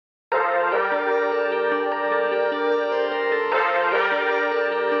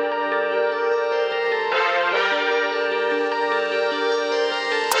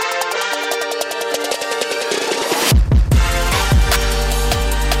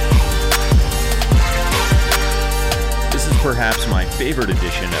perhaps my favorite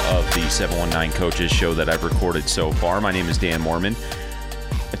edition of the 719 Coaches show that I've recorded so far. My name is Dan Mormon.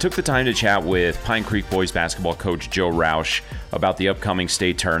 I took the time to chat with Pine Creek boys basketball coach Joe Rausch about the upcoming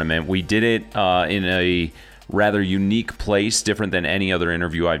state tournament. We did it in a rather unique place, different than any other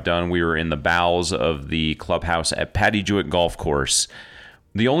interview I've done. We were in the bowels of the clubhouse at Patty Jewett Golf Course.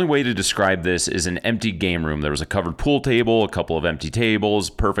 The only way to describe this is an empty game room. There was a covered pool table, a couple of empty tables,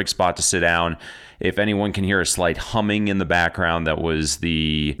 perfect spot to sit down. If anyone can hear a slight humming in the background, that was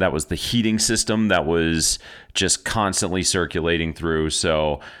the heating system that was just constantly circulating through.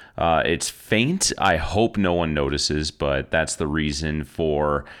 So it's faint. I hope no one notices, but that's the reason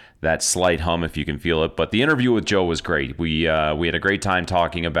for that slight hum if you can feel it. But the interview with Joe was great. We had a great time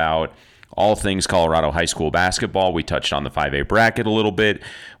talking about all things Colorado high school basketball. We touched on the 5A bracket a little bit.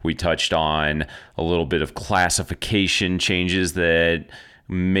 We touched on a little bit of classification changes that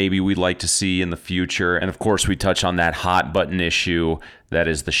maybe we'd like to see in the future. And of course, we touch on that hot button issue that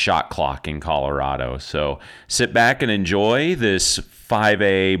is the shot clock in Colorado. So sit back and enjoy this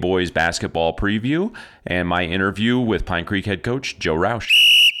 5A boys basketball preview and my interview with Pine Creek head coach Joe Rausch.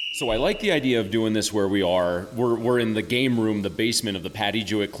 So I like the idea of doing this where we're in the game room, the basement of the Patty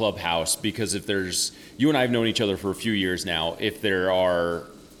Jewett clubhouse, because you and I have known each other for a few years now. If there are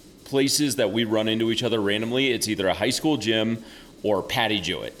places that we run into each other randomly, it's either a high school gym or Patty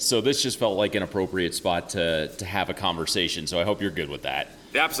Jewett. So this just felt like an appropriate spot to have a conversation. So I hope you're good with that.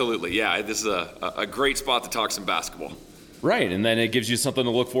 Absolutely, yeah. This is a great spot to talk some basketball. Right, and then it gives you something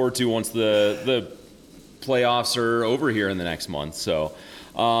to look forward to once the playoffs are over here in the next month. So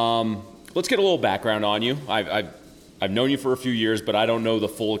let's get a little background on you. I've known you for a few years, but I don't know the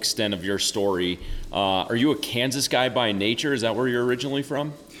full extent of your story. Are you a Kansas guy by nature? Is that where you're originally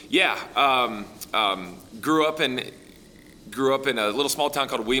from? Yeah, grew up in a little small town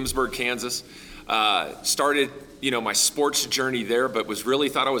called Williamsburg, Kansas. Started, my sports journey there, but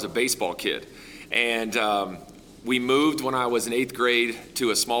thought I was a baseball kid. And we moved when I was in 8th grade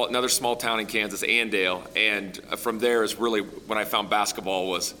to another small town in Kansas, Andale, and from there is really when I found basketball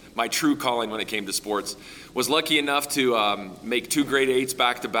was my true calling when it came to sports. Was lucky enough to make 2 grade 8s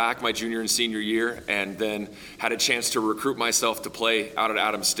back-to-back my junior and senior year, and then had a chance to recruit myself to play out at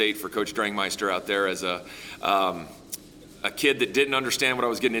Adams State for Coach Drangmeister out there as a kid that didn't understand what I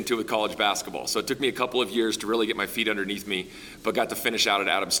was getting into with college basketball. So it took me a couple of years to really get my feet underneath me, but got to finish out at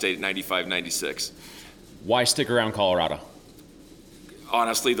Adams State at 95, 96. Why stick around Colorado?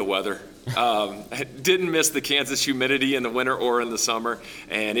 Honestly, the weather. I didn't miss the Kansas humidity in the winter or in the summer,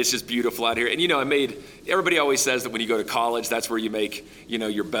 and it's just beautiful out here. And everybody always says that when you go to college, that's where you make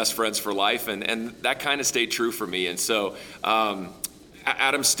your best friends for life, and that kind of stayed true for me. And so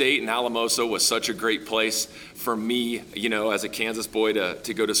Adams State and Alamosa was such a great place for me, as a Kansas boy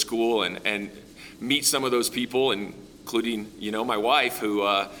to go to school and meet some of those people, including my wife, who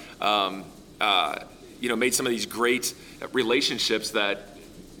made some of these great relationships that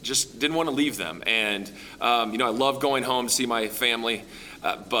just didn't want to leave them. And, I love going home to see my family,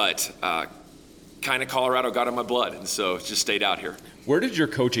 but kind of Colorado got in my blood, and so just stayed out here. Where did your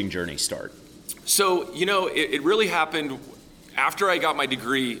coaching journey start? So, it really happened after I got my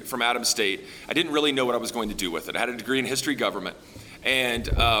degree from Adams State. I didn't really know what I was going to do with it. I had a degree in history government, and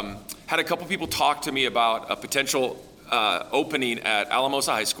had a couple people talk to me about a potential opening at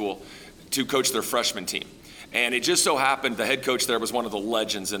Alamosa High School to coach their freshman team. And it just so happened the head coach there was one of the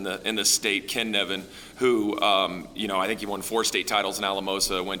legends in the state, Ken Nevin, who, I think he won 4 state titles in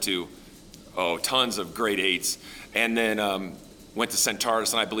Alamosa, went to, tons of grade 8s, and then went to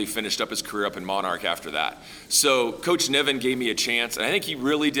Centaurus, and I believe finished up his career up in Monarch after that. So Coach Nevin gave me a chance, and I think he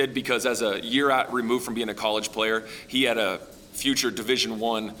really did, because as a year out removed from being a college player, he had a future Division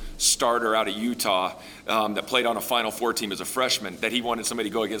I starter out of Utah that played on a Final Four team as a freshman that he wanted somebody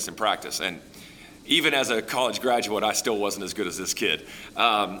to go against in practice. And even as a college graduate, I still wasn't as good as this kid.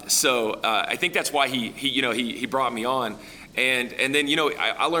 So I think that's why he brought me on. And then,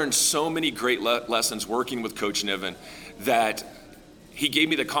 I learned so many great lessons working with Coach Niven that he gave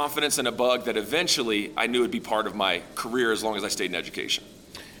me the confidence and a bug that eventually I knew would be part of my career as long as I stayed in education.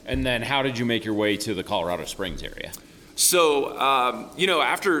 And then how did you make your way to the Colorado Springs area? So,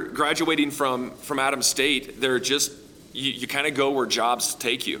 after graduating from Adams State, you kind of go where jobs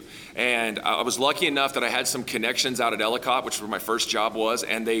take you. And I was lucky enough that I had some connections out at Ellicott, which was where my first job was,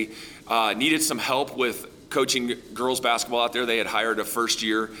 and they needed some help with coaching girls basketball out there. They had hired a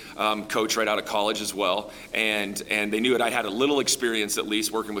first-year coach right out of college as well, and they knew that I had a little experience at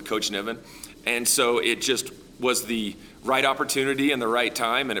least working with Coach Niven. And so it just was the right opportunity and the right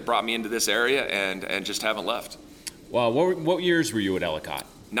time, and it brought me into this area and just haven't left. Well, what years were you at Ellicott?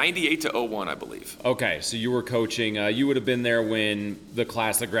 98 to 01, I believe. Okay, so you were coaching. You would have been there when the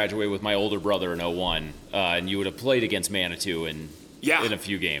class that graduated with my older brother in 01, and you would have played against Manitou in a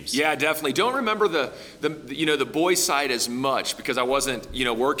few games. Yeah, definitely. Don't remember the boys' side as much because I wasn't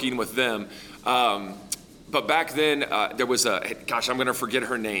working with them. But back then there was I'm going to forget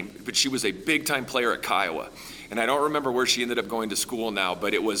her name, but she was a big-time player at Kiowa. And I don't remember where she ended up going to school now,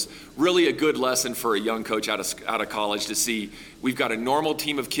 but it was really a good lesson for a young coach out of college to see we've got a normal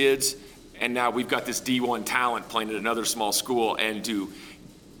team of kids, and now we've got this D1 talent playing at another small school, and to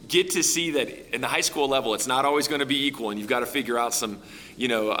get to see that in the high school level, it's not always going to be equal, and you've got to figure out some,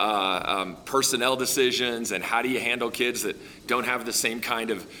 personnel decisions and how do you handle kids that don't have the same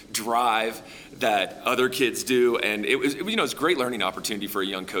kind of drive that other kids do. And it's a great learning opportunity for a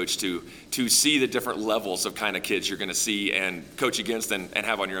young coach to see the different levels of kind of kids you're going to see and coach against and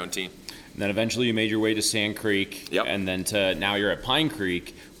have on your own team. And then eventually you made your way to Sand Creek, yep. And then now you're at Pine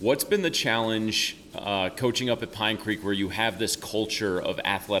Creek. What's been the challenge coaching up at Pine Creek where you have this culture of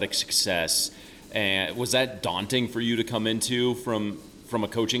athletic success? And was that daunting for you to come into from a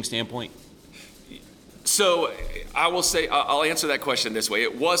coaching standpoint? So I will say, I'll answer that question this way.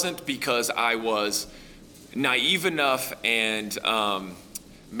 It wasn't because I was naive enough and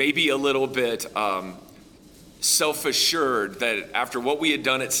maybe a little bit self-assured that after what we had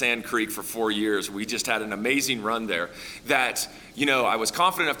done at Sand Creek for 4 years, we just had an amazing run there, that, I was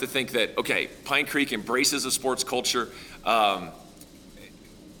confident enough to think that, okay, Pine Creek embraces a sports culture.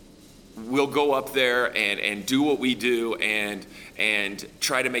 We'll go up there and do what we do and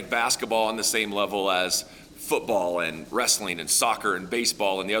try to make basketball on the same level as football and wrestling and soccer and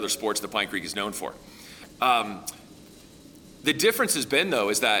baseball and the other sports that Pine Creek is known for. The difference has been, though,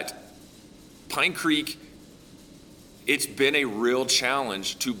 is that Pine Creek, it's been a real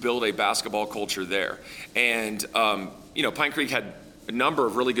challenge to build a basketball culture there. And, Pine Creek had a number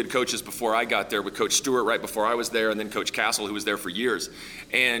of really good coaches before I got there, with Coach Stewart right before I was there, and then Coach Castle, who was there for years.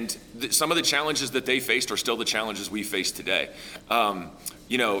 And some of the challenges that they faced are still the challenges we face today.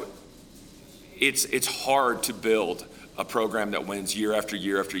 It's hard to build a program that wins year after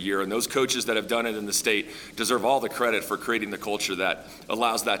year after year, and those coaches that have done it in the state deserve all the credit for creating the culture that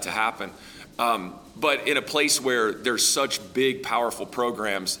allows that to happen. But in a place where there's such big, powerful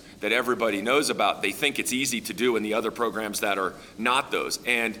programs that everybody knows about, they think it's easy to do in the other programs that are not those.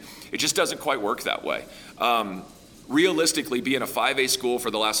 And it just doesn't quite work that way. Realistically, being a 5A school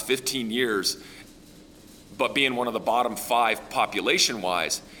for the last 15 years, but being one of the bottom 5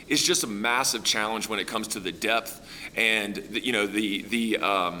 population-wise, is just a massive challenge when it comes to the depth and the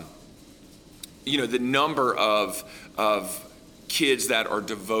number of kids that are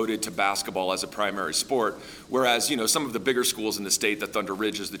devoted to basketball as a primary sport, whereas some of the bigger schools in the state, the Thunder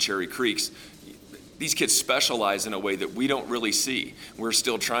Ridges, the Cherry Creeks, these kids specialize in a way that we don't really see. We're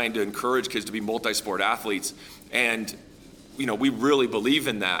still trying to encourage kids to be multi-sport athletes, and we really believe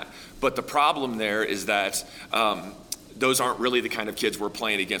in that. But the problem there is that those aren't really the kind of kids we're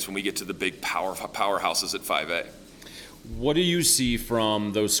playing against when we get to the big powerhouses at 5A. What do you see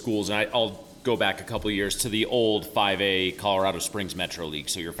from those schools? And I'll go back a couple of years to the old 5A Colorado Springs Metro League.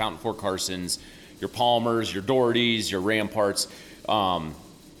 So your Fountain Fort Carsons, your Palmers, your Dohertys, your Ramparts.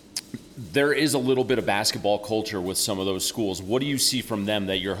 There is a little bit of basketball culture with some of those schools. What do you see from them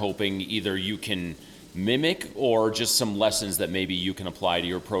that you're hoping either you can mimic or just some lessons that maybe you can apply to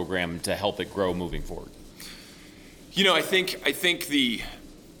your program to help it grow moving forward? I think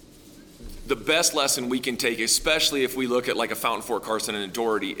the best lesson we can take, especially if we look at like a Fountain Fort Carson and a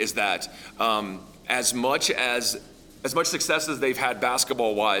Doherty, is that as much success as they've had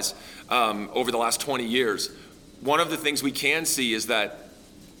basketball-wise over the last 20 years, one of the things we can see is that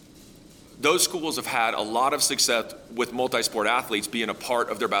those schools have had a lot of success with multi-sport athletes being a part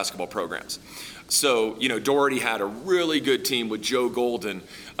of their basketball programs. So, Doherty had a really good team with Joe Golden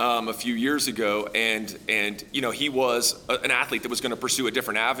a few years ago, and he was an athlete that was going to pursue a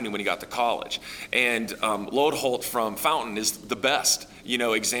different avenue when he got to college. And Lodholt from Fountain is the best,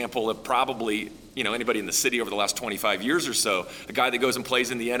 example of probably, anybody in the city over the last 25 years or so. A guy that goes and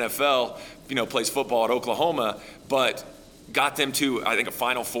plays in the NFL, plays football at Oklahoma, but got them to, I think, a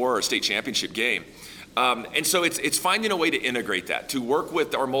Final Four or a state championship game. And so it's finding a way to integrate that, to work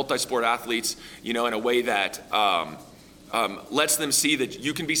with our multi-sport athletes, in a way that lets them see that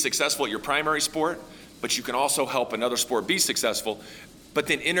you can be successful at your primary sport, but you can also help another sport be successful, but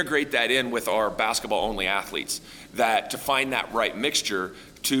then integrate that in with our basketball-only athletes, to find that right mixture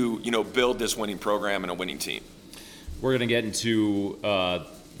to, build this winning program and a winning team. We're going to get into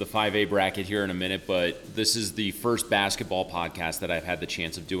the 5A bracket here in a minute, but this is the first basketball podcast that I've had the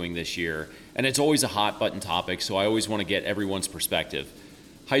chance of doing this year. And it's always a hot button topic, so I always want to get everyone's perspective.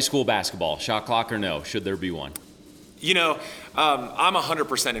 High school basketball, shot clock or no? Should there be one? I'm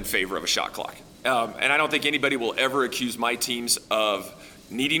 100% in favor of a shot clock. And I don't think anybody will ever accuse my teams of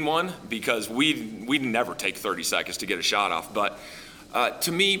needing one, because we never take 30 seconds to get a shot off. But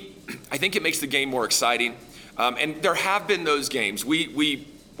to me, I think it makes the game more exciting. And there have been those games.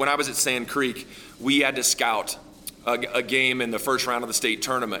 When I was at Sand Creek, we had to scout a game in the first round of the state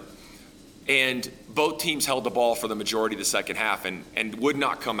tournament. And both teams held the ball for the majority of the second half and would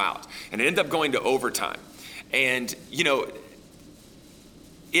not come out. And it ended up going to overtime. And,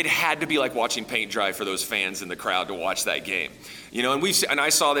 it had to be like watching paint dry for those fans in the crowd to watch that game. And I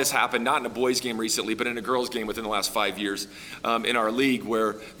saw this happen not in a boys game recently, but in a girls game within the last 5 years in our league,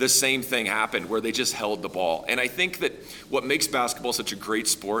 where the same thing happened, where they just held the ball. And I think that what makes basketball such a great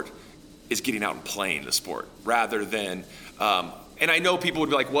sport is getting out and playing the sport rather than, and I know people would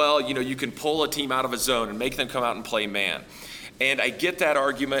be like, well, you can pull a team out of a zone and make them come out and play man. And I get that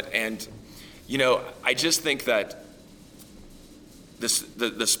argument, and, I just think that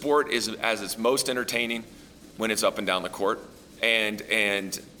the sport is as its most entertaining when it's up and down the court. And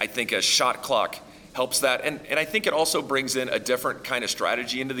I think a shot clock helps that. And I think it also brings in a different kind of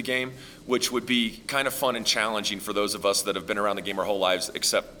strategy into the game, which would be kind of fun and challenging for those of us that have been around the game our whole lives,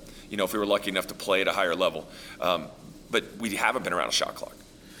 except, if we were lucky enough to play at a higher level. But we haven't been around a shot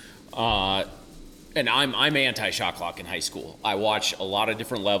clock. And I'm anti-shot clock in high school. I watch a lot of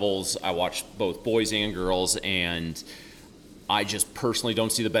different levels. I watch both boys and girls, and I just personally don't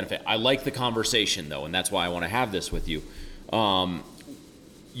see the benefit. I like the conversation, though, and that's why I want to have this with you.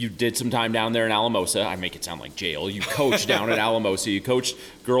 You did some time down there in Alamosa. I make it sound like jail. You coached down at Alamosa. You coached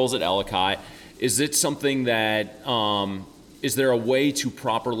girls at Ellicott. Is it something that is there a way to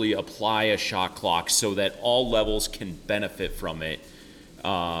properly apply a shot clock so that all levels can benefit from it,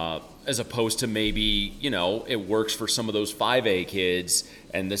 as opposed to maybe, it works for some of those 5A kids,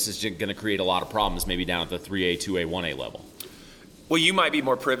 and this is going to create a lot of problems maybe down at the 3A, 2A, 1A level? Well, you might be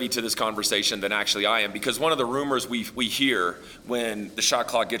more privy to this conversation than actually I am, because one of the rumors we hear when the shot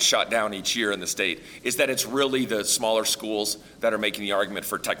clock gets shot down each year in the state is that it's really the smaller schools that are making the argument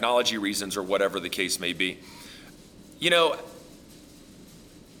for technology reasons or whatever the case may be.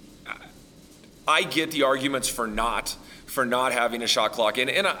 I get the arguments for not having a shot clock, and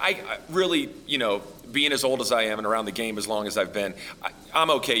I really, being as old as I am and around the game as long as I've been, I'm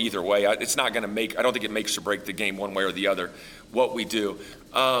okay either way. It's not going to I don't think it makes or break the game one way or the other, what we do.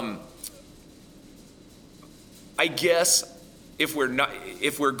 I guess if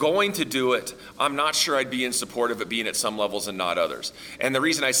we're going to do it, I'm not sure I'd be in support of it being at some levels and not others. And the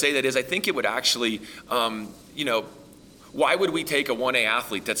reason I say that is I think it would actually, why would we take a 1A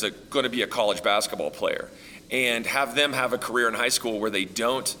athlete that's going to be a college basketball player and have them have a career in high school where they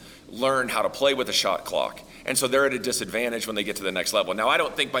don't learn how to play with a shot clock? And so they're at a disadvantage when they get to the next level. Now, I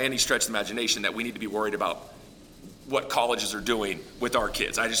don't think by any stretch of the imagination that we need to be worried about what colleges are doing with our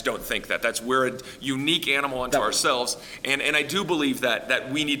kids. I just don't think that. We're a unique animal unto ourselves, and I do believe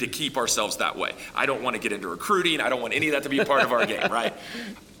that we need to keep ourselves that way. I don't want to get into recruiting. I don't want any of that to be a part of our game, right?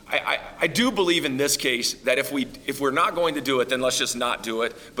 I do believe in this case that if we're not going to do it, then let's just not do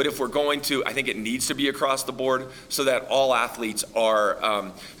it. But if we're going to, I think it needs to be across the board so that all athletes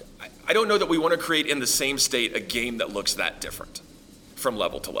are. I don't know that we want to create in the same state a game that looks that different from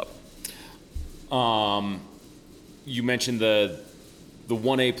level to level. You mentioned the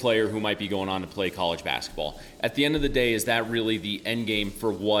 1A player who might be going on to play college basketball. At the end of the day, is that really the end game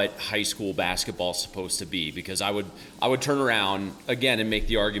for what high school basketball is supposed to be? Because I would turn around again and make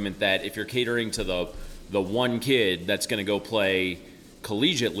the argument that if you're catering to the one kid that's going to go play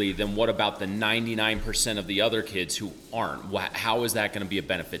collegiately, then what about the 99% of the other kids who aren't? How is that going to be a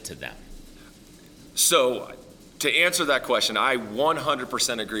benefit to them? So to answer that question, I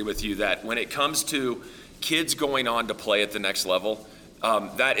 100% agree with you that when it comes to kids going on to play at the next level,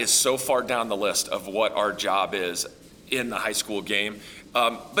 that is so far down the list of what our job is in the high school game.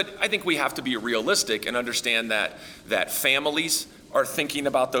 But I think we have to be realistic and understand that families are thinking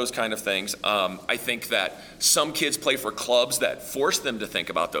about those kind of things. I think that some kids play for clubs that force them to think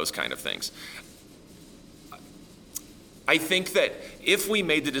about those kind of things. I think that if we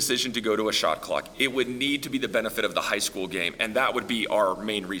made the decision to go to a shot clock, it would need to be the benefit of the high school game, and that would be our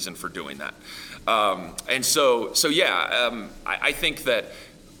main reason for doing that. I think that,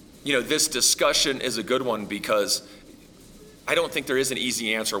 this discussion is a good one because I don't think there is an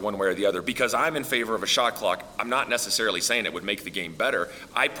easy answer one way or the other. Because I'm in favor of a shot clock, I'm not necessarily saying it would make the game better.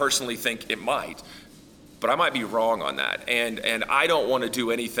 I personally think it might. but I might be wrong on that. And I don't want to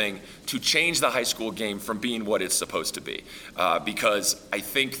do anything to change the high school game from being what it's supposed to be, because I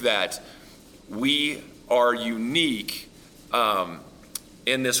think that we are unique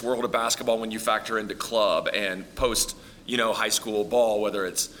in this world of basketball when you factor into club and post, high school ball, whether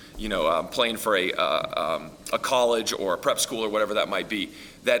it's, playing for a college or a prep school or whatever that might be,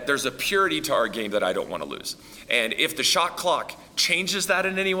 that there's a purity to our game that I don't want to lose. And if the shot clock changes that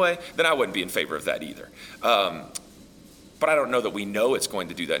in any way, then I wouldn't be in favor of that either. But I don't know that we know it's going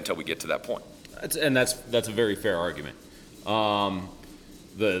to do that until we get to that point. That's a very fair argument.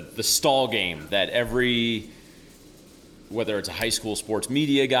 The stall game that whether it's a high school sports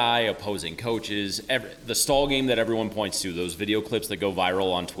media guy, opposing coaches, the stall game that everyone points to, those video clips that go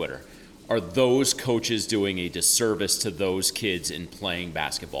viral on Twitter, are those coaches doing a disservice to those kids in playing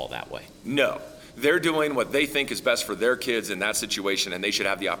basketball that way? No. They're doing what they think is best for their kids in that situation, and they should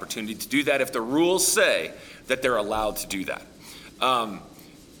have the opportunity to do that if the rules say that they're allowed to do that. I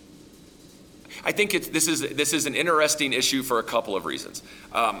think this is an interesting issue for a couple of reasons.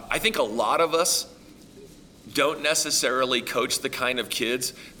 I think a lot of us don't necessarily coach the kind of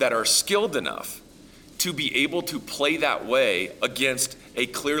kids that are skilled enough to be able to play that way against a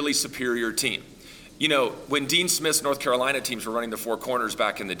clearly superior team. When Dean Smith's North Carolina teams were running the four corners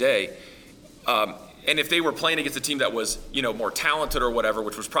back in the day, and if they were playing against a team that was, more talented or whatever,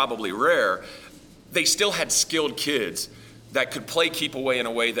 which was probably rare, they still had skilled kids that could play keep away in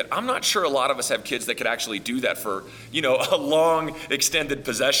a way that I'm not sure a lot of us have kids that could actually do that for, a long extended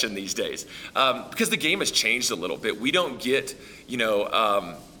possession these days. Because the game has changed a little bit. We don't get,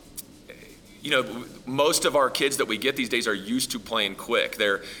 most of our kids that we get these days are used to playing quick.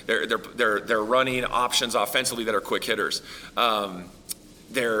 They're running options offensively that are quick hitters.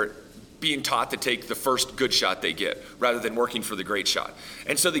 They're being taught to take the first good shot they get rather than working for the great shot.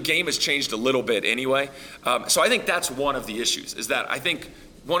 And so the game has changed a little bit anyway. So I think that's one of the issues, is that I think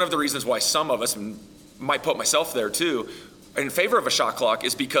one of the reasons why some of us, might put myself there too, in favor of a shot clock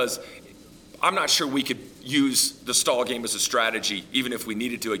is because I'm not sure we could use the stall game as a strategy, even if we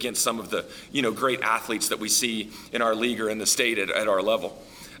needed to, against some of the great athletes that we see in our league or in the state at our level.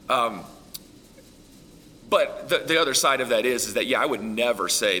 But the other side of that is that, I would never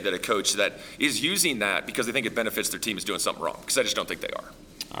say that a coach that is using that because they think it benefits their team is doing something wrong, because I just don't think they are.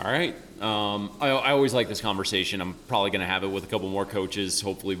 All right. I always like this conversation. I'm probably going to have it with a couple more coaches,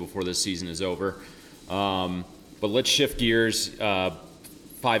 hopefully before this season is over. But let's shift gears.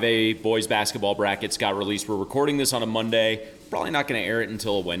 5A boys basketball brackets got released. We're recording this on a Monday. Probably not going to air it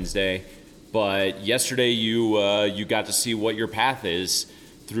until a Wednesday. But yesterday you got to see what your path is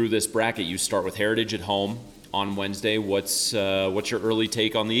through this bracket. You start with Heritage at home on Wednesday. What's your early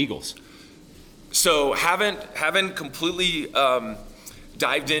take on the Eagles? So haven't completely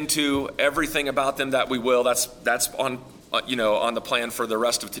dived into everything about them that we will. That's on on the plan for the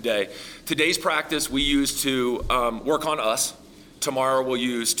rest of today. Today's practice we use to work on us. Tomorrow we'll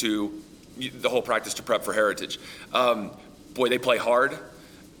use the whole practice to prep for Heritage. They play hard.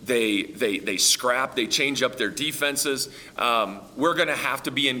 They scrap, they change up their defenses. We're going to have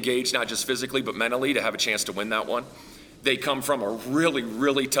to be engaged, not just physically, but mentally, to have a chance to win that one. They come from a really,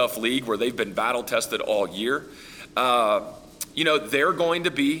 really tough league where they've been battle tested all year. They're going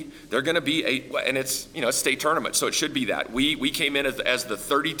to be and it's, a state tournament, so it should be that. We came in as the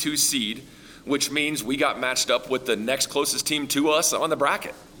 32 seed, which means we got matched up with the next closest team to us on the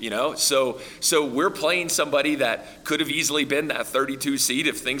bracket, So we're playing somebody that could have easily been that 32 seed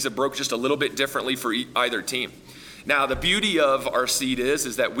if things had broke just a little bit differently for either team. Now, the beauty of our seed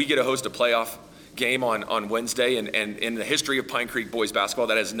is that we get to host a playoff game on Wednesday, and in the history of Pine Creek boys basketball,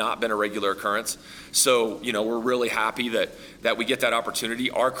 that has not been a regular occurrence. So, we're really happy that we get that opportunity.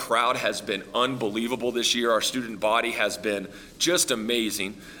 Our crowd has been unbelievable this year. Our student body has been just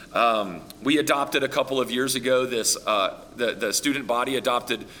amazing. We adopted a couple of years ago the student body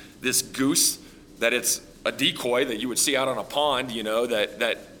adopted this goose that it's a decoy that you would see out on a pond,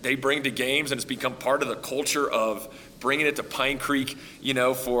 that they bring to games, and it's become part of the culture of bringing it to Pine Creek,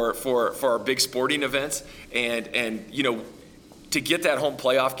 for our big sporting events, and to get that home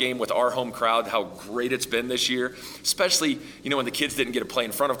playoff game with our home crowd, how great it's been this year, especially, when the kids didn't get to play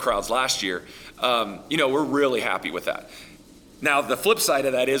in front of crowds last year. We're really happy with that. Now, the flip side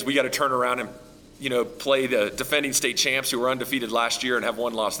of that is we got to turn around and, play the defending state champs who were undefeated last year and have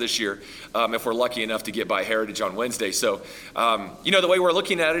one loss this year, if we're lucky enough to get by Heritage on Wednesday. So, the way we're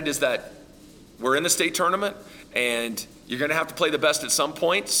looking at it is that we're in the state tournament, and you're going to have to play the best at some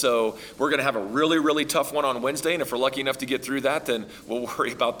point. So we're going to have a really, really tough one on Wednesday. And if we're lucky enough to get through that, then we'll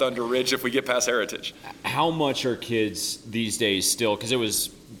worry about Thunder Ridge if we get past Heritage. How much are kids these days still, because it was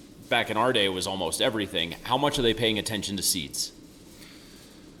back in our day, it was almost everything. How much are they paying attention to seats?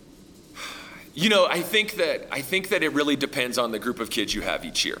 I think that it really depends on the group of kids you have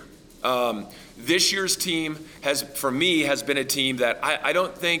each year. This year's team has been a team that I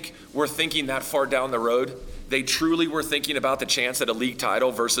don't think we're thinking that far down the road. They truly were thinking about the chance at a league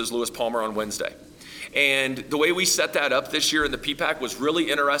title versus Lewis Palmer on Wednesday. And the way we set that up this year in the PPAC was really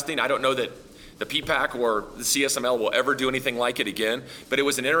interesting. I don't know that the PPAC or the CSML will ever do anything like it again, but it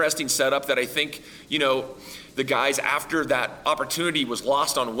was an interesting setup that I think, the guys, after that opportunity was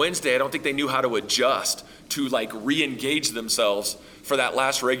lost on Wednesday, I don't think they knew how to adjust to re-engage themselves for that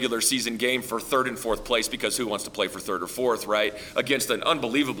last regular season game for third and fourth place, because who wants to play for third or fourth, right? Against an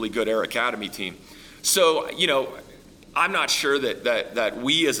unbelievably good Air Academy team. So, I'm not sure that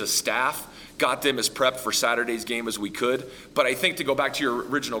we as a staff got them as prepped for Saturday's game as we could. But I think, to go back to your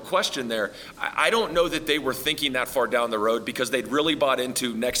original question there, I don't know that they were thinking that far down the road, because they'd really bought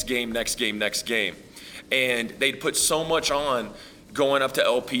into next game. And they'd put so much on going up to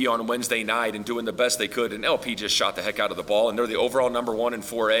LP on Wednesday night and doing the best they could. And LP just shot the heck out of the ball. And they're the overall number one in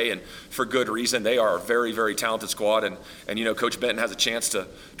 4A, and for good reason. They are a very, very talented squad. And Coach Benton has a chance to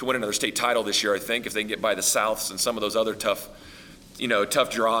win another state title this year, I think, if they can get by the Souths and some of those other tough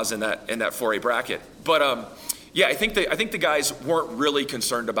draws in that 4A bracket. But I think the guys weren't really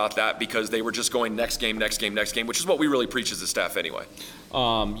concerned about that, because they were just going next game, which is what we really preach as a staff anyway.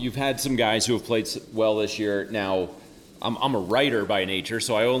 You've had some guys who have played well this year. Now, I'm a writer by nature,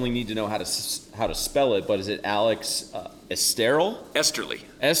 so I only need to know how to spell it. But is it Alex Esterly?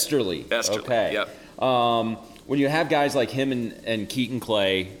 Esterly. Okay. Yep. When you have guys like him and Keaton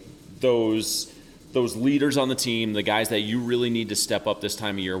Clay, those leaders on the team, the guys that you really need to step up this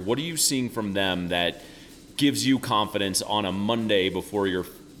time of year, what are you seeing from them that gives you confidence on a Monday before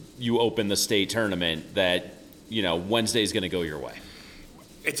you open the state tournament that Wednesday's going to go your way?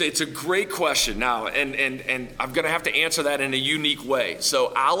 It's a great question now, and I'm going to have to answer that in a unique way.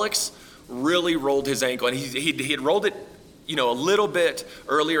 So Alex really rolled his ankle, and he had rolled it a little bit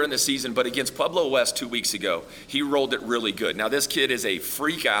earlier in the season, but against Pueblo West 2 weeks ago, he rolled it really good. Now, this kid is a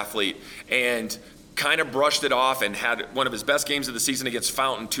freak athlete and kind of brushed it off and had one of his best games of the season against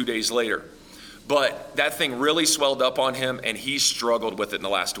Fountain 2 days later. But that thing really swelled up on him, and he struggled with it in the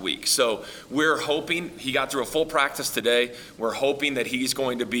last week. So we're hoping, he got through a full practice today, we're hoping that he's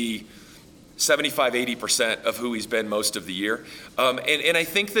going to be 75-80% of who he's been most of the year. And I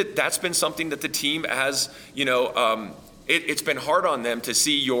think that's been something that the team has, it's been hard on them to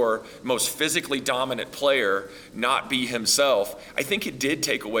see your most physically dominant player not be himself. I think it did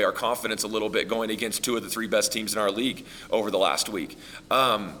take away our confidence a little bit going against two of the three best teams in our league over the last week.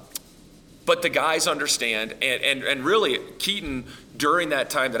 But the guys understand, and really Keaton, during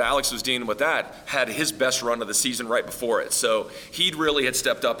that time that Alex was dealing with that, had his best run of the season right before it. So he really had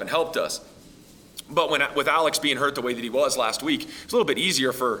stepped up and helped us. But with Alex being hurt the way that he was last week, it's a little bit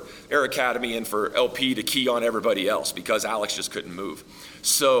easier for Air Academy and for LP to key on everybody else, because Alex just couldn't move.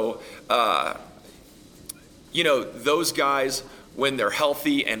 So, those guys, when they're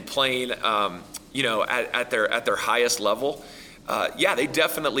healthy and playing, at their highest level, they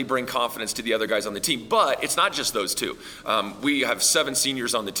definitely bring confidence to the other guys on the team. But it's not just those two. We have 7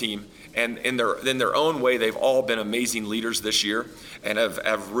 seniors on the team, and in their own way, they've all been amazing leaders this year, and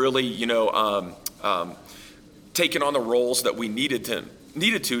have really, taken on the roles that we needed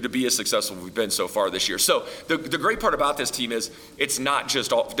to be as successful as we've been so far this year. So the great part about this team is it's not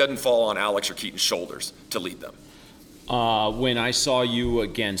just doesn't fall on Alex or Keaton's shoulders to lead them. When I saw you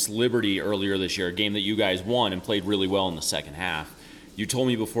against Liberty earlier this year, a game that you guys won and played really well in the second half, you told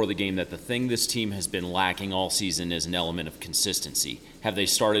me before the game that the thing this team has been lacking all season is an element of consistency. Have they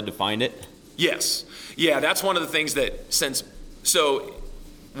started to find it? Yes. Yeah, that's one of the things that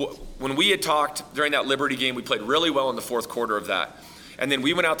when we had talked during that Liberty game, we played really well in the fourth quarter of that. And then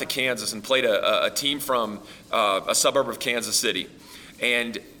we went out to Kansas and played a team from a suburb of Kansas City.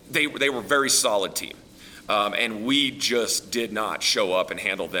 And they were a very solid team. And we just did not show up and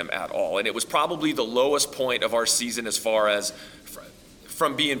handle them at all. And it was probably the lowest point of our season as far as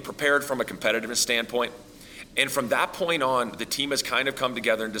from being prepared from a competitive standpoint. And from that point on, the team has kind of come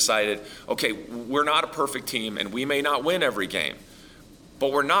together and decided, okay, we're not a perfect team, and we may not win every game,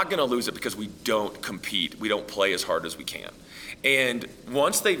 but we're not going to lose it because we don't compete. We don't play as hard as we can. And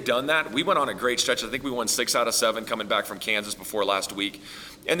once they've done that, we went on a great stretch. I think we won 6 out of 7 coming back from Kansas before last week.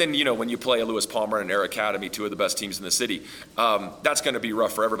 And then, when you play a Lewis Palmer and Air Academy, 2 of the best teams in the city, that's going to be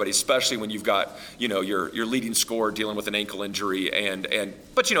rough for everybody, especially when you've got, your leading scorer dealing with an ankle injury.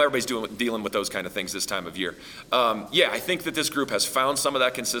 But everybody's dealing with those kind of things this time of year. I think that this group has found some of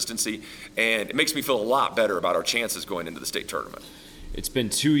that consistency, and it makes me feel a lot better about our chances going into the state tournament. It's been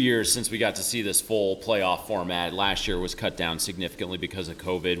 2 years since we got to see this full playoff format. Last year was cut down significantly because of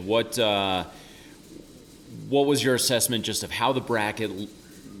COVID. What was your assessment just of how the bracket,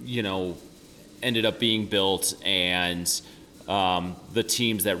 ended up being built and the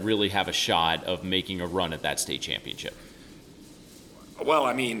teams that really have a shot of making a run at that state championship? Well,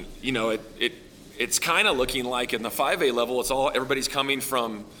 I mean, it's kind of looking like in the 5A level, everybody's coming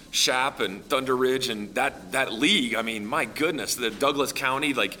from Shap and Thunder Ridge and that league. I mean, my goodness, the Douglas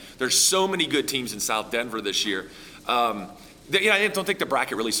County, there's so many good teams in South Denver this year. I don't think the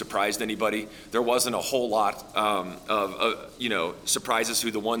bracket really surprised anybody. There wasn't a whole lot of surprises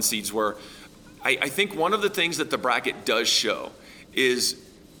who the one seeds were. I think one of the things that the bracket does show is,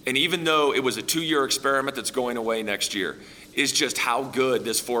 and even though it was a 2-year experiment that's going away next year, is just how good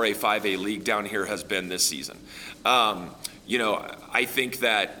this 4A, 5A league down here has been this season. I think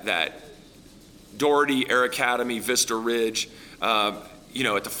that Doherty, Air Academy, Vista Ridge, at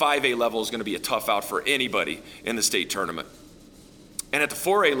the 5A level is going to be a tough out for anybody in the state tournament. And at the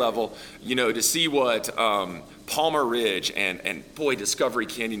 4A level, to see what Palmer Ridge and boy, Discovery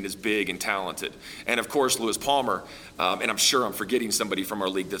Canyon is big and talented. And of course, Lewis Palmer, and I'm sure I'm forgetting somebody from our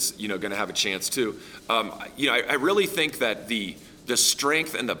league that's, going to have a chance too. I really think that the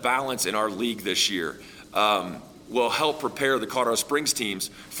strength and the balance in our league this year will help prepare the Colorado Springs teams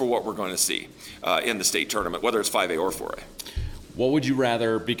for what we're going to see in the state tournament, whether it's 5A or 4A. What would you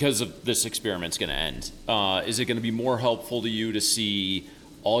rather, because of this experiment's going to end, is it going to be more helpful to you to see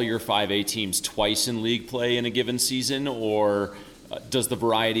all your 5A teams twice in league play in a given season, or does the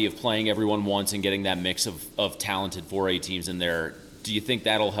variety of playing everyone once and getting that mix of talented 4A teams in there, do you think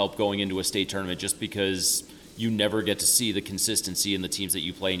that'll help going into a state tournament just because you never get to see the consistency in the teams that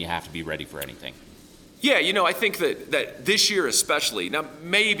you play and you have to be ready for anything? Yeah, I think that this year especially, now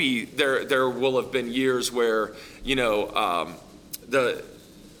maybe there will have been years where, the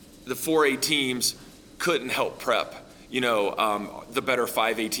 4A teams couldn't help prep, the better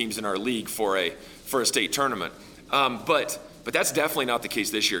 5A teams in our league for a state tournament. But that's definitely not the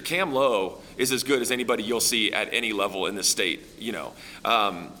case this year. Cam Lowe is as good as anybody you'll see at any level in the state.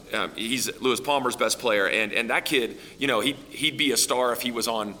 He's Lewis Palmer's best player, and that kid, he'd be a star if he was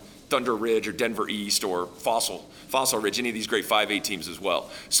on Thunder Ridge or Denver East or Fossil Ridge, any of these great 5A teams as well.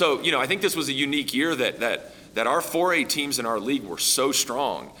 So, I think this was a unique year that our 4A teams in our league were so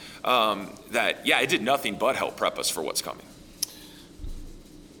strong it did nothing but help prep us for what's coming.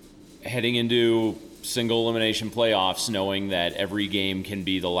 Heading into single elimination playoffs, knowing that every game can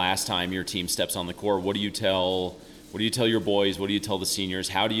be the last time your team steps on the court, what do you tell your boys? What do you tell the seniors?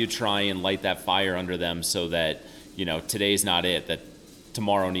 How do you try and light that fire under them so that, today's not it, that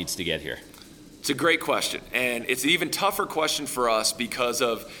tomorrow needs to get here? It's a great question, and it's an even tougher question for us because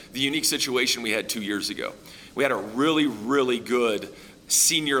of the unique situation we had 2 years ago. We had a really, really good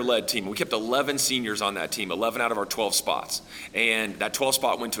senior-led team. We kept 11 seniors on that team, 11 out of our 12 spots, and that 12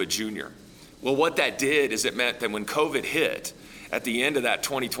 spot went to a junior. Well, what that did is it meant that when COVID hit at the end of that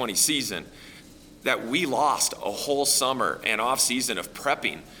 2020 season, that we lost a whole summer and off season of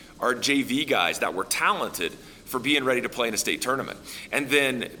prepping our JV guys that were talented for being ready to play in a state tournament. And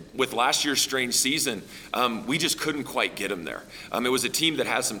then with last year's strange season, we just couldn't quite get them there. It was a team that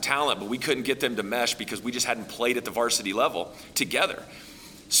has some talent, but we couldn't get them to mesh because we just hadn't played at the varsity level together.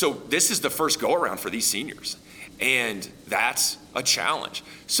 So this is the first go around for these seniors. And that's a challenge.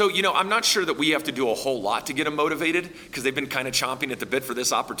 So, I'm not sure that we have to do a whole lot to get them motivated because they've been kind of chomping at the bit for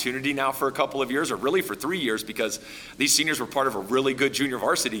this opportunity now for a couple of years, or really for 3 years, because these seniors were part of a really good junior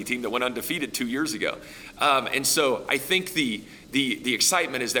varsity team that went undefeated 2 years ago. And so I think the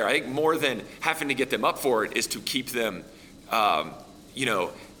excitement is there. I think more than having to get them up for it is to keep them, don't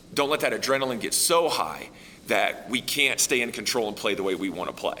let that adrenaline get so high that we can't stay in control and play the way we want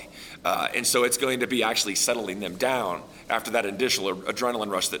to play. And so it's going to be actually settling them down after that initial adrenaline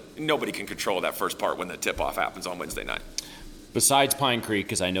rush that nobody can control that first part when the tip-off happens on Wednesday night. Besides Pine Creek,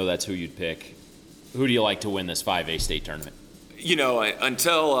 because I know that's who you'd pick, who do you like to win this 5A state tournament?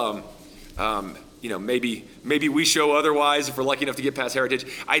 Until maybe we show otherwise if we're lucky enough to get past Heritage,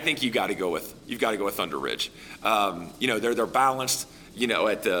 I think you've got to go with Thunder Ridge. They're balanced,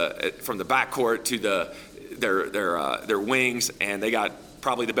 from the backcourt to their wings, and they got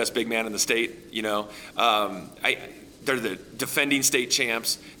probably the best big man in the state. They're the defending state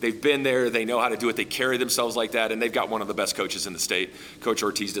champs. They've been there. They know how to do it. They carry themselves like that, and they've got one of the best coaches in the state. Coach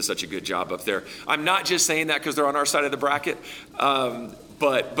Ortiz does such a good job up there. I'm not just saying that because they're on our side of the bracket,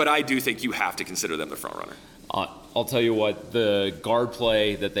 but I do think you have to consider them the front runner. I'll tell you what, the guard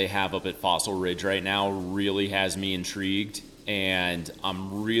play that they have up at Fossil Ridge right now really has me intrigued. and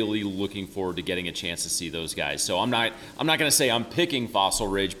I'm really looking forward to getting a chance to see those guys. So I'm not going to say I'm picking Fossil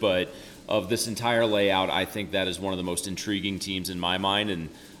Ridge, but of this entire layout, I think that is one of the most intriguing teams in my mind, and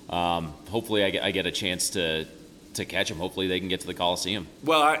hopefully I get a chance to catch them. Hopefully they can get to the Coliseum.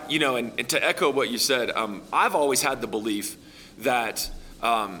 Well, and to echo what you said, I've always had the belief that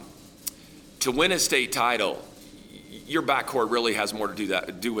to win a state title, your backcourt really has more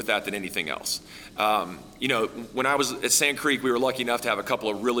to do with that than anything else. When I was at Sand Creek, we were lucky enough to have a couple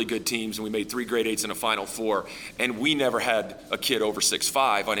of really good teams, and we made 3 grade 8s in a Final Four, and we never had a kid over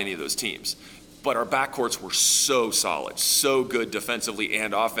 6'5" on any of those teams. But our backcourts were so solid, so good defensively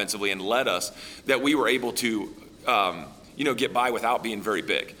and offensively, and led us that we were able to, get by without being very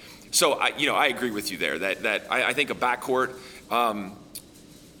big. So I agree with you there that I think a backcourt.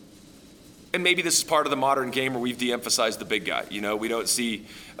 And maybe this is part of the modern game where we've de-emphasized the big guy. We don't see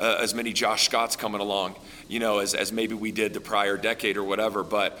as many Josh Scotts coming along, as maybe we did the prior decade or whatever.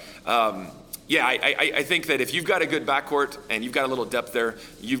 But I think that if you've got a good backcourt and you've got a little depth there,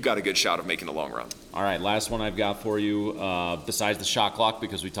 you've got a good shot of making a long run. All right, last one I've got for you. Besides the shot clock,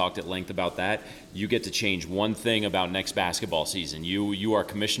 because we talked at length about that, you get to change one thing about next basketball season. You are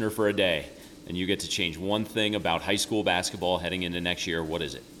commissioner for a day, and you get to change one thing about high school basketball heading into next year. What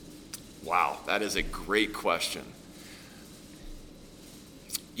is it? Wow, that is a great question.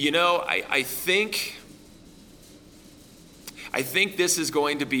 I think this is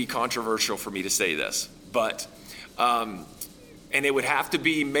going to be controversial for me to say this, but and it would have to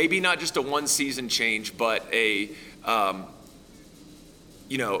be maybe not just a one-season change, but a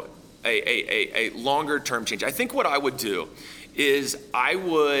longer-term change. I think what I would do is I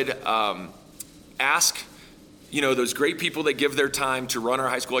would ask those great people that give their time to run our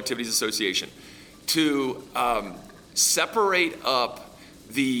High School Activities Association to separate up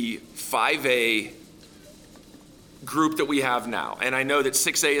the 5A group that we have now. And I know that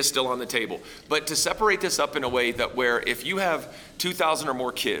 6A is still on the table, but to separate this up in a way that where if you have 2,000 or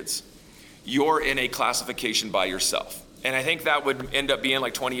more kids, you're in a classification by yourself. And I think that would end up being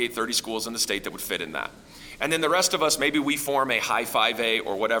like 28, 30 schools in the state that would fit in that. And then the rest of us, maybe we form a high 5A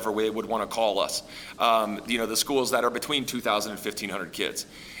or whatever we would want to call us, the schools that are between 2,000 and 1,500 kids.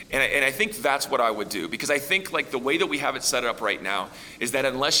 And I think that's what I would do, because I think like the way that we have it set up right now is that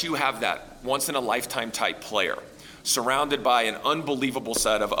unless you have that once-in-a-lifetime type player surrounded by an unbelievable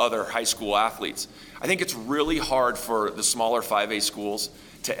set of other high school athletes, I think it's really hard for the smaller 5A schools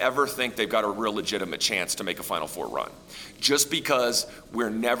to ever think they've got a real legitimate chance to make a Final Four run, just because we're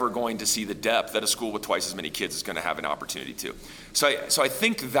never going to see the depth that a school with twice as many kids is going to have an opportunity to. So I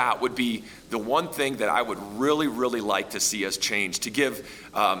think that would be the one thing that I would really, really like to see us change, to give,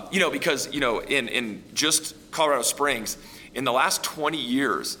 because, in just Colorado Springs, in the last 20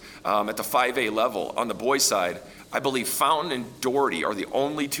 years at the 5A level on the boys' side, I believe Fountain and Doherty are the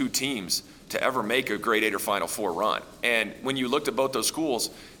only 2 teams to ever make a grade 8 or Final Four run. And when you looked at both those schools,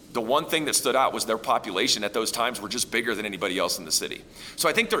 the one thing that stood out was their population at those times were just bigger than anybody else in the city. So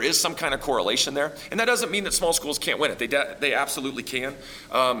I think there is some kind of correlation there. And that doesn't mean that small schools can't win it. They absolutely can.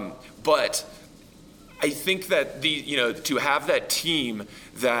 But I think that to have that team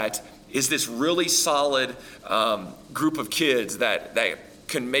that is this really solid group of kids that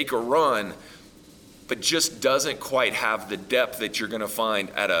can make a run, but just doesn't quite have the depth that you're going to find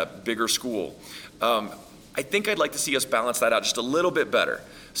at a bigger school. I think I'd like to see us balance that out just a little bit better,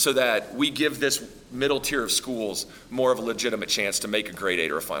 so that we give this middle tier of schools more of a legitimate chance to make a grade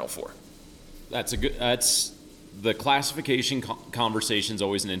 8 or a Final Four. That's the classification conversation is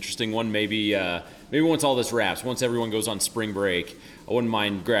always an interesting one. Maybe once all this wraps, once everyone goes on spring break, I wouldn't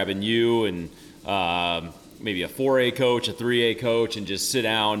mind grabbing you and maybe a 4A coach, a 3A coach, and just sit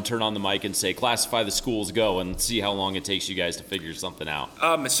down, turn on the mic and say, classify the schools, go, and see how long it takes you guys to figure something out.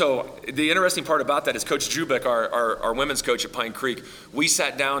 So the interesting part about that is Coach Jubek, our women's coach at Pine Creek, we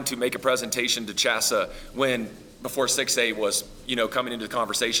sat down to make a presentation to CHSAA before 6A was, coming into the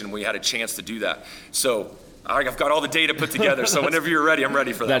conversation. We had a chance to do that. So I've got all the data put together, so whenever you're ready, I'm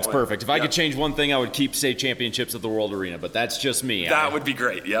ready for that. That's perfect. If I could change one thing, I would keep state championships at the World Arena, but that's just me. That would be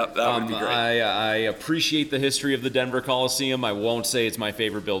great. Yep, that would be great. I appreciate the history of the Denver Coliseum. I won't say it's my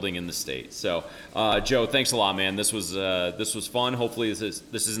favorite building in the state. So, Joe, thanks a lot, man. This was fun. Hopefully this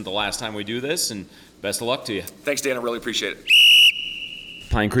isn't the last time we do this, and best of luck to you. Thanks, Dan. I really appreciate it.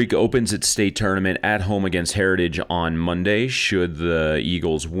 Pine Creek opens its state tournament at home against Heritage on Monday. Should the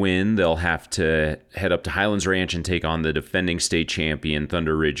Eagles win, they'll have to head up to Highlands Ranch and take on the defending state champion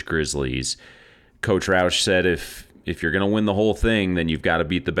Thunder Ridge Grizzlies. Coach Rausch said if you're going to win the whole thing, then you've got to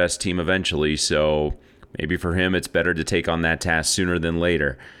beat the best team eventually. So maybe for him, it's better to take on that task sooner than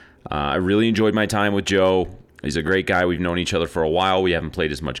later. I really enjoyed my time with Joe. He's a great guy. We've known each other for a while. We haven't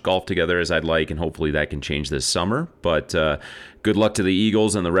played as much golf together as I'd like, and hopefully that can change this summer. But good luck to the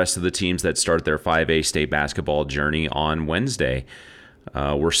Eagles and the rest of the teams that start their 5A state basketball journey on Wednesday.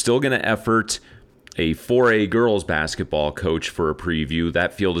 We're still going to effort a 4A girls basketball coach for a preview.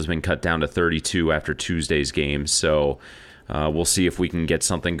 That field has been cut down to 32 after Tuesday's game, so we'll see if we can get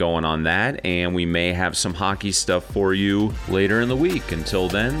something going on that, and we may have some hockey stuff for you later in the week. Until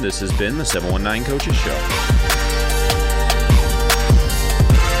then, this has been the 719 Coaches Show.